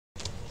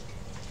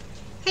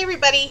Hey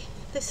everybody,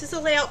 this is a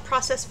layout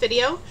process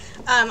video.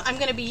 I'm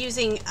going to be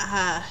using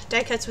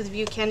die cuts with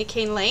DCWV Candy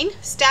Cane Lane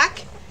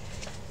stack.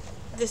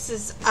 This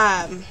is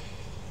tonight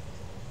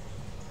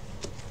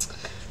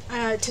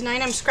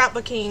I'm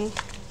scrapbooking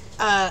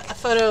a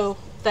photo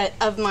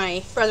of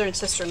my brother and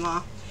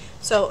sister-in-law.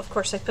 So of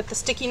course I put the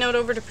sticky note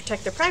over to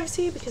protect their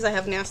privacy because I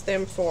haven't asked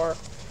them for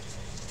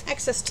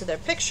access to their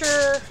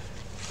picture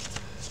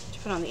to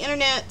put on the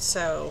internet.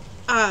 So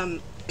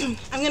I'm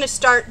going to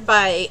start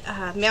by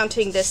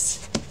mounting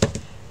this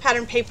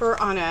pattern paper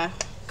on a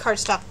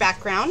cardstock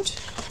background.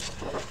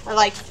 I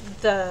like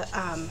the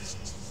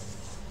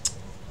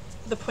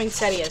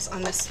poinsettias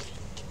on this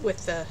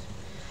with the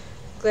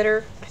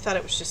glitter. I thought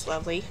it was just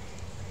lovely.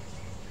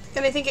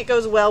 And I think it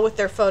goes well with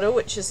their photo,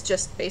 which is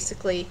just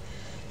basically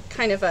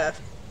kind of a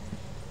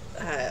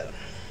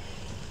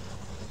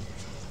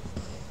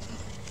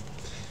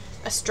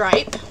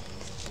stripe.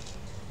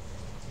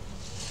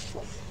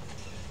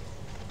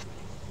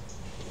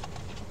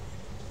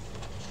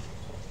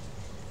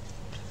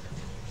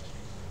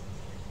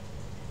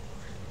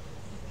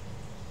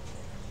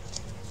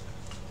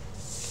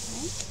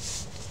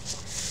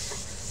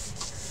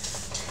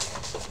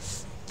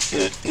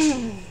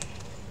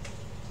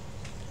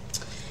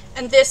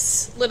 And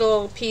this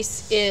little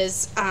piece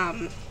is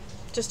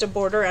just a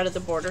border out of the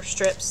border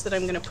strips that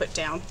I'm going to put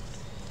down.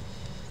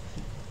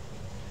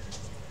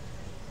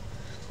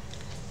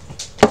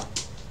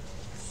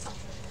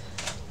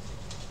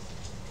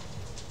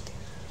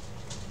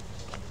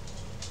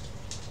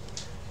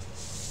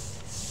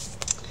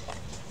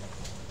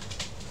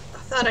 I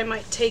thought I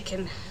might take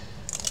and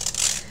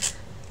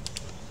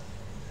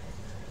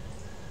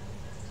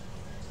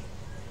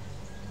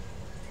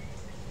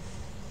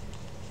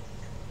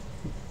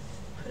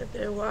put a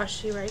bit of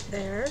washi right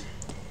there.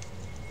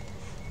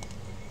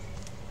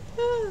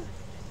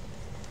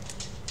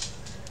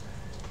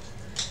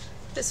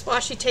 This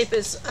washi tape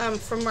is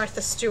from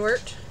Martha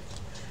Stewart.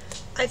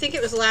 I think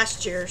it was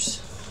last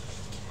year's.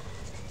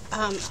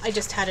 I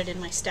just had it in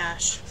my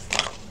stash.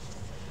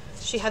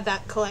 She had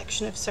that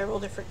collection of several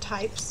different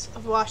types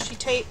of washi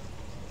tape.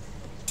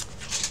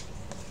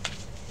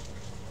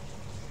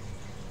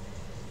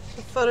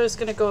 The photo is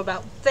going to go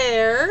about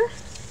there.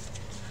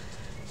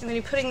 I'm going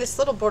to be putting this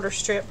little border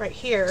strip right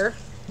here.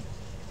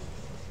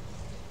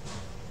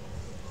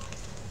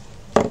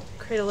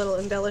 Create a little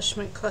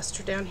embellishment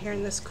cluster down here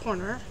in this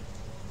corner.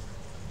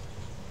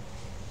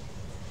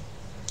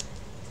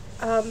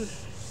 And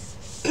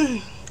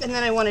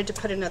then I wanted to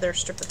put another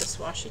strip of this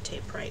washi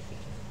tape right.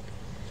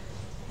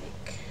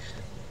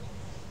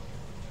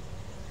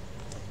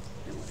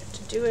 I wanted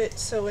to do it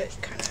so it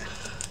kind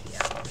of,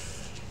 yeah,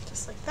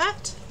 just like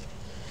that.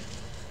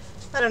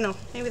 I don't know,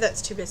 maybe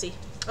that's too busy.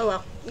 Oh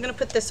well, I'm going to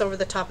put this over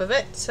the top of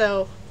it,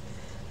 so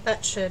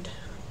that should,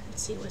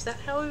 let's see, was that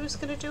how I was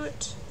going to do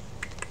it?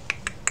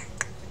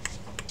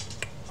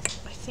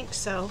 I think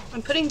so.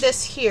 I'm putting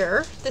this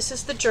here. This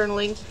is the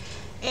journaling,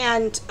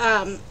 and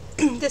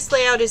this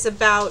layout is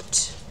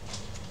about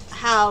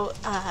how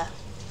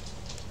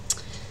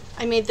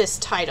I made this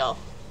title,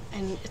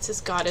 and it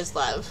says God is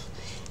Love,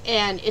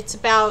 and it's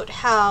about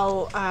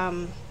how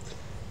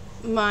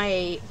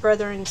my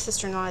brother and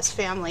sister-in-law's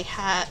family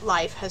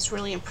life has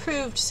really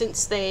improved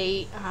since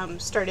they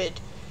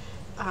started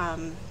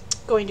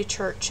going to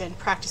church and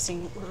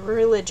practicing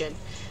religion.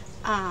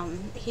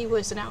 He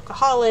was an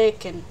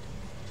alcoholic, and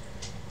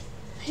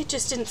it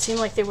just didn't seem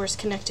like they were as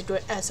connected to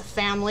it as a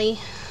family.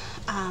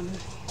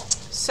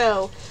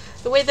 So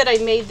the way that I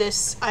made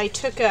this, I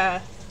took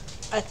a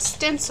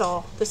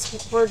stencil.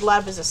 This word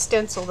love is a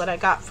stencil that I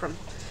got from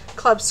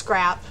Club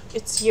Scrap.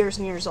 It's years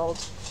and years old.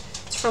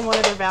 It's from one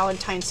of their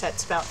Valentine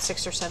sets about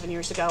 6 or 7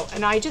 years ago.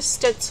 And I just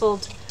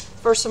stenciled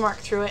Versamark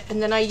through it, and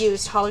then I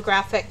used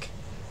holographic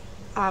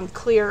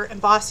clear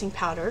embossing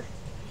powder.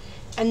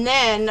 And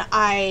then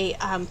I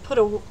put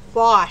a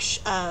wash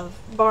of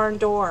barn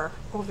door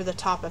over the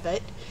top of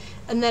it.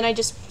 And then I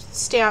just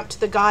stamped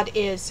the God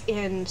is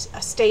in a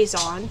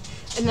StazOn,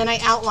 and then I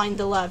outlined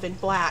the love in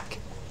black.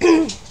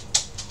 And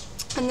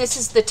this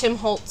is the Tim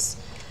Holtz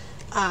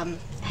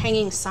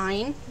hanging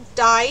sign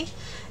die,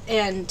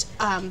 and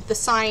the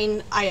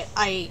sign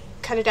I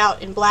cut it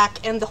out in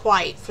black and the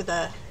white for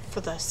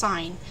the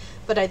sign,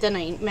 but then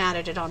I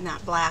matted it on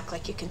that black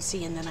like you can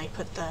see, and then I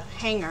put the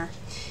hanger.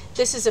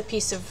 This is a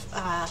piece of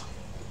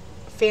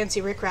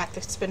fancy rickrack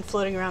that's been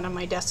floating around on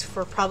my desk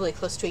for probably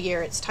close to a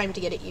year. It's time to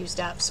get it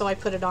used up, so I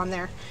put it on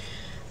there.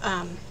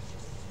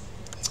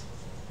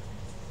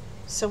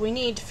 So we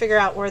need to figure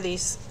out where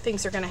these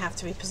things are going to have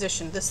to be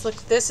positioned. This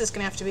is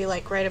going to have to be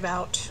like right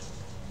about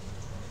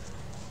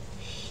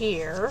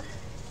here.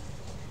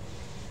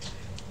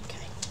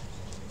 Okay.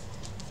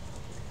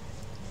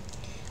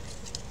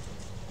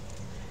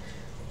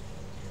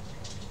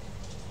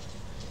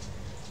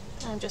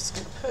 I'm just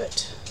going to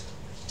put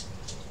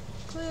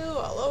glue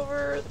all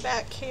over the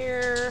back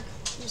here,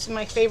 using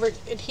my favorite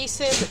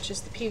adhesive, which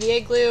is the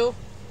PVA glue.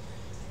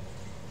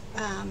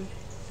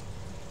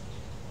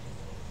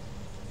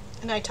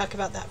 And I talk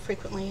about that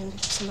frequently in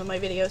some of my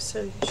videos,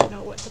 so you should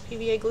know what the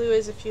PVA glue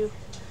is if you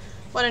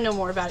want to know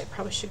more about it,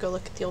 probably should go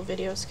look at the old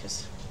videos,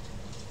 because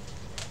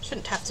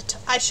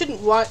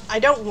I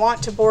don't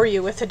want to bore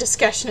you with a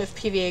discussion of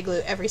PVA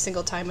glue every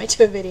single time I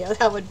do a video.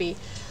 That would be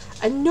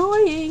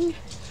annoying.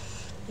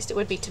 At least it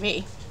would be to me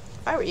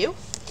if I were you.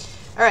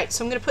 Alright,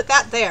 so I'm going to put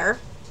that there,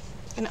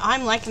 and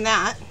I'm liking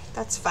that.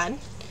 That's fun.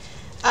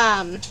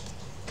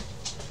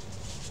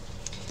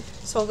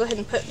 So I'll go ahead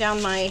and put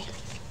down my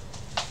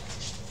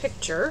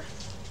picture.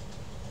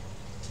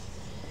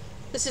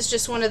 This is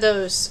just one of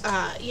those,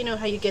 you know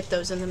how you get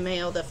those in the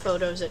mail, the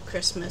photos at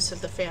Christmas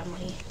of the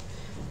family.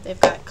 They've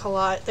got a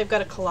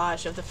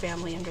collage of the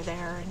family under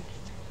there, and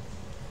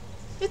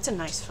it's a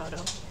nice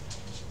photo.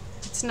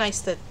 It's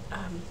nice that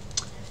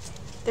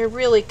they're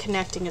really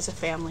connecting as a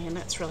family, and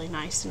that's really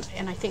nice.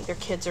 And I think their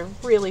kids are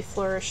really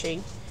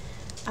flourishing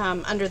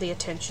under the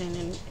attention,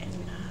 and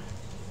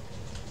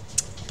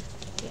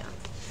yeah.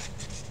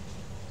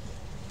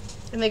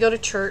 And they go to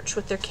church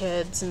with their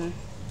kids, and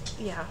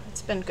yeah,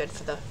 it's been good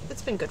for the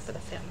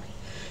family.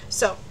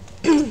 So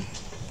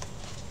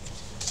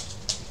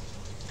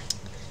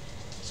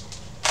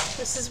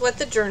this is what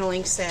the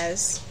journaling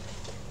says,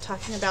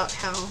 talking about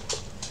how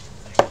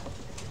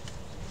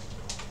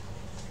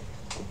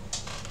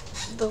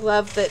the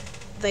love that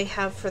they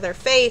have for their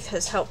faith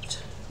has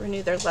helped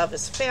renew their love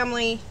as a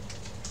family.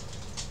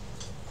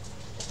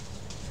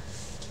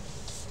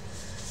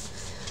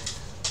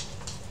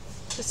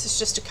 This is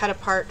just a cut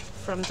apart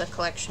from the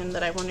collection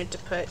that I wanted to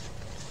put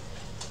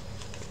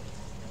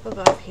up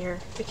above here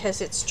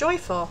because it's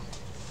joyful.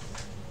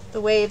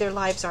 The way their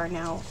lives are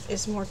now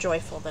is more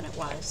joyful than it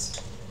was.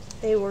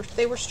 They were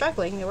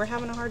struggling. They were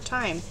having a hard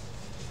time.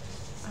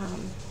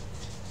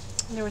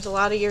 There was a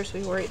lot of years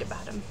we worried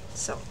about them.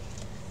 So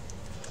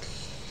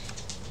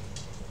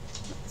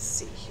let's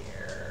see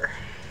here.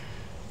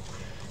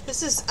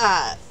 This is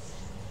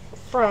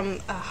from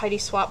a Heidi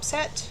Swap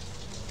set.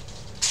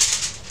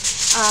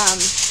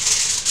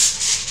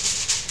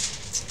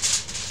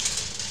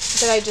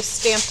 That I just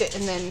stamped it,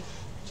 and then,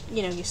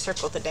 you know, you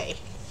circle the day.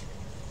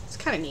 It's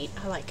kind of neat.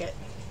 I like it.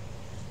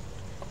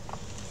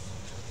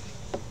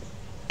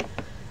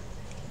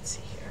 Let's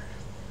see here.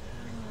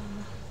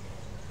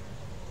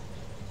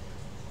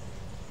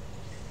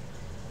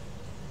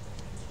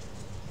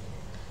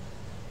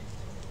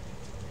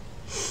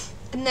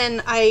 And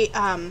then I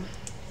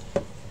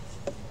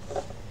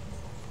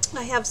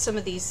have some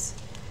of these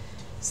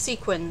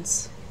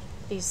sequins,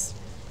 these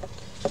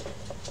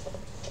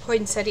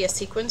poinsettia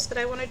sequins that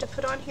I wanted to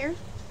put on here,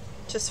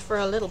 just for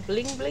a little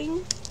bling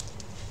bling.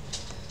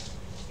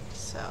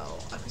 So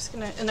I was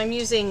gonna, and I'm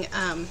using,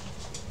 oh,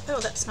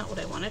 that's not what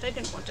I wanted. I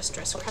didn't want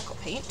distress crackle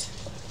paint.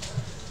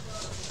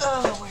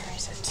 Oh, where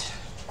is it?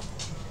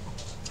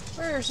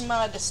 Where's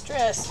my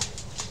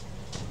distress?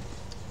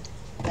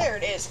 There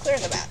it is, clear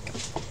in the back.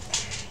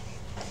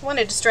 I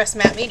wanted distress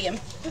matte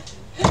medium.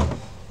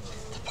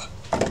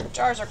 The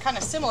jars are kind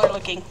of similar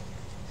looking.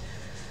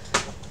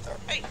 All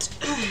right.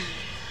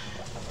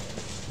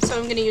 So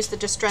I'm going to use the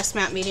Distress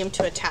Matte Medium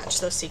to attach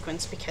those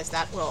sequins because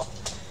that will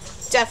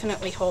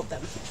definitely hold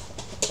them.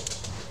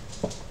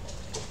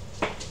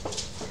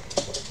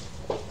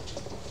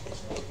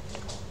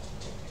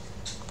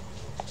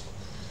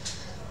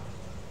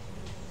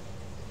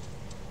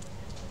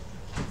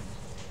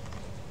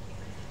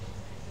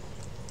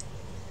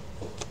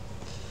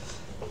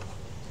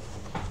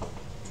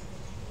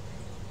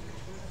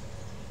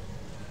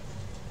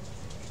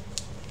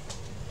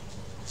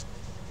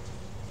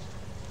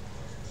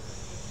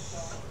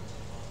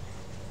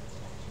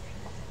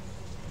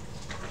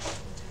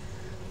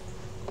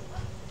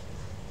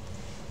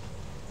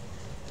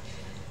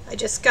 I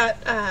just got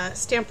a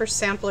Stamper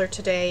Sampler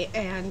today,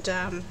 and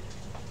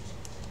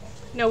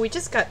no, we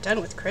just got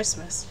done with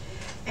Christmas,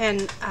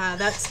 and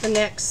that's their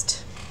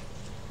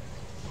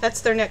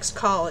next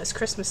call is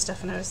Christmas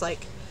stuff. And I was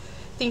like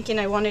thinking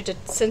I wanted to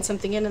send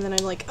something in, and then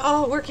I'm like,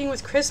 oh, working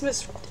with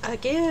Christmas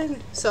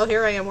again. So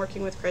here I am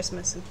working with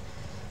Christmas, and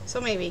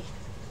so maybe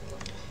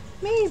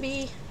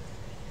I'll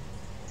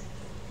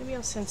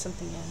send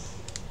something in.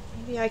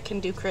 Maybe I can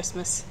do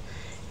Christmas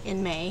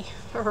in May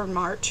or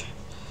March.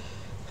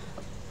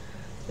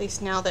 At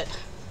least now that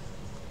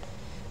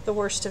the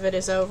worst of it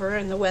is over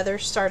and the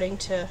weather's starting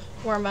to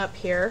warm up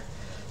here.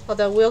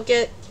 Although we'll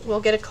get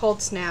a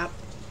cold snap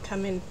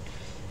coming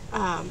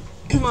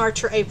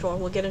March or April.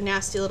 We'll get a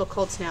nasty little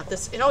cold snap.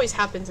 It always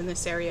happens in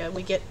this area.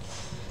 We get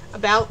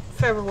about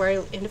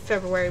February, into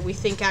February, we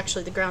think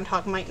actually the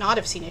groundhog might not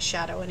have seen his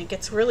shadow, and it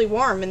gets really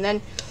warm, and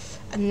then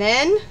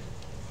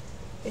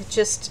it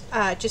just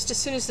as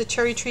soon as the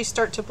cherry trees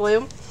start to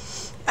bloom,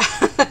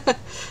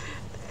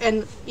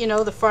 and you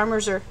know the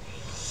farmers are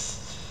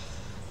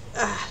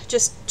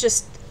just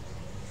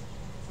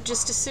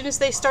as soon as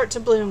they start to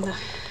bloom,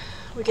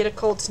 we get a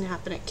cold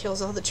snap and it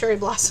kills all the cherry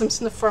blossoms,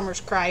 and the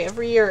farmers cry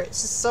every year.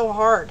 It's just so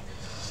hard.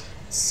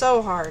 It's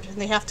so hard, and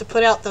they have to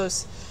put out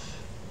those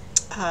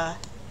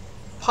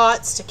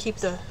pots to keep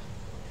the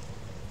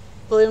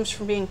blooms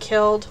from being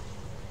killed.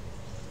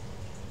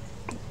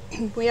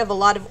 We have a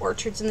lot of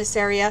orchards in this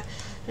area,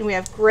 and we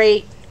have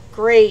great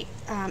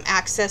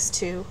access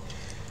to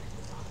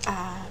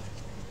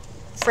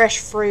fresh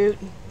fruit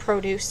and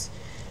produce.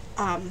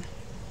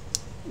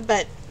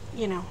 But,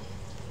 you know,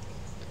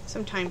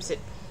 sometimes it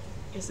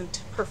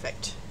isn't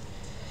perfect.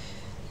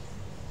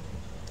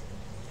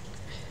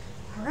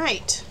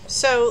 Alright,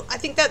 so I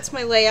think that's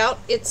my layout.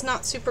 It's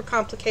not super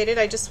complicated.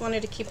 I just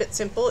wanted to keep it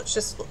simple. It's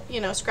just, you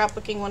know,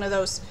 scrapbooking one of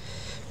those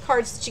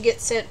cards that you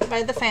get sent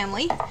by the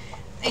family.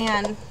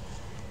 And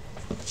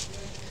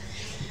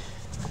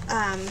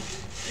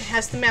it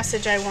has the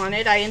message I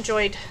wanted. I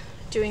enjoyed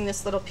doing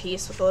this little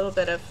piece with a little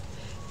bit of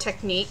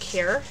technique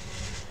here.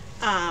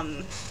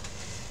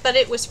 But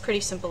it was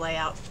pretty simple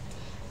layout.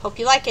 Hope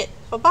you like it.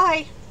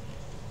 Bye-bye.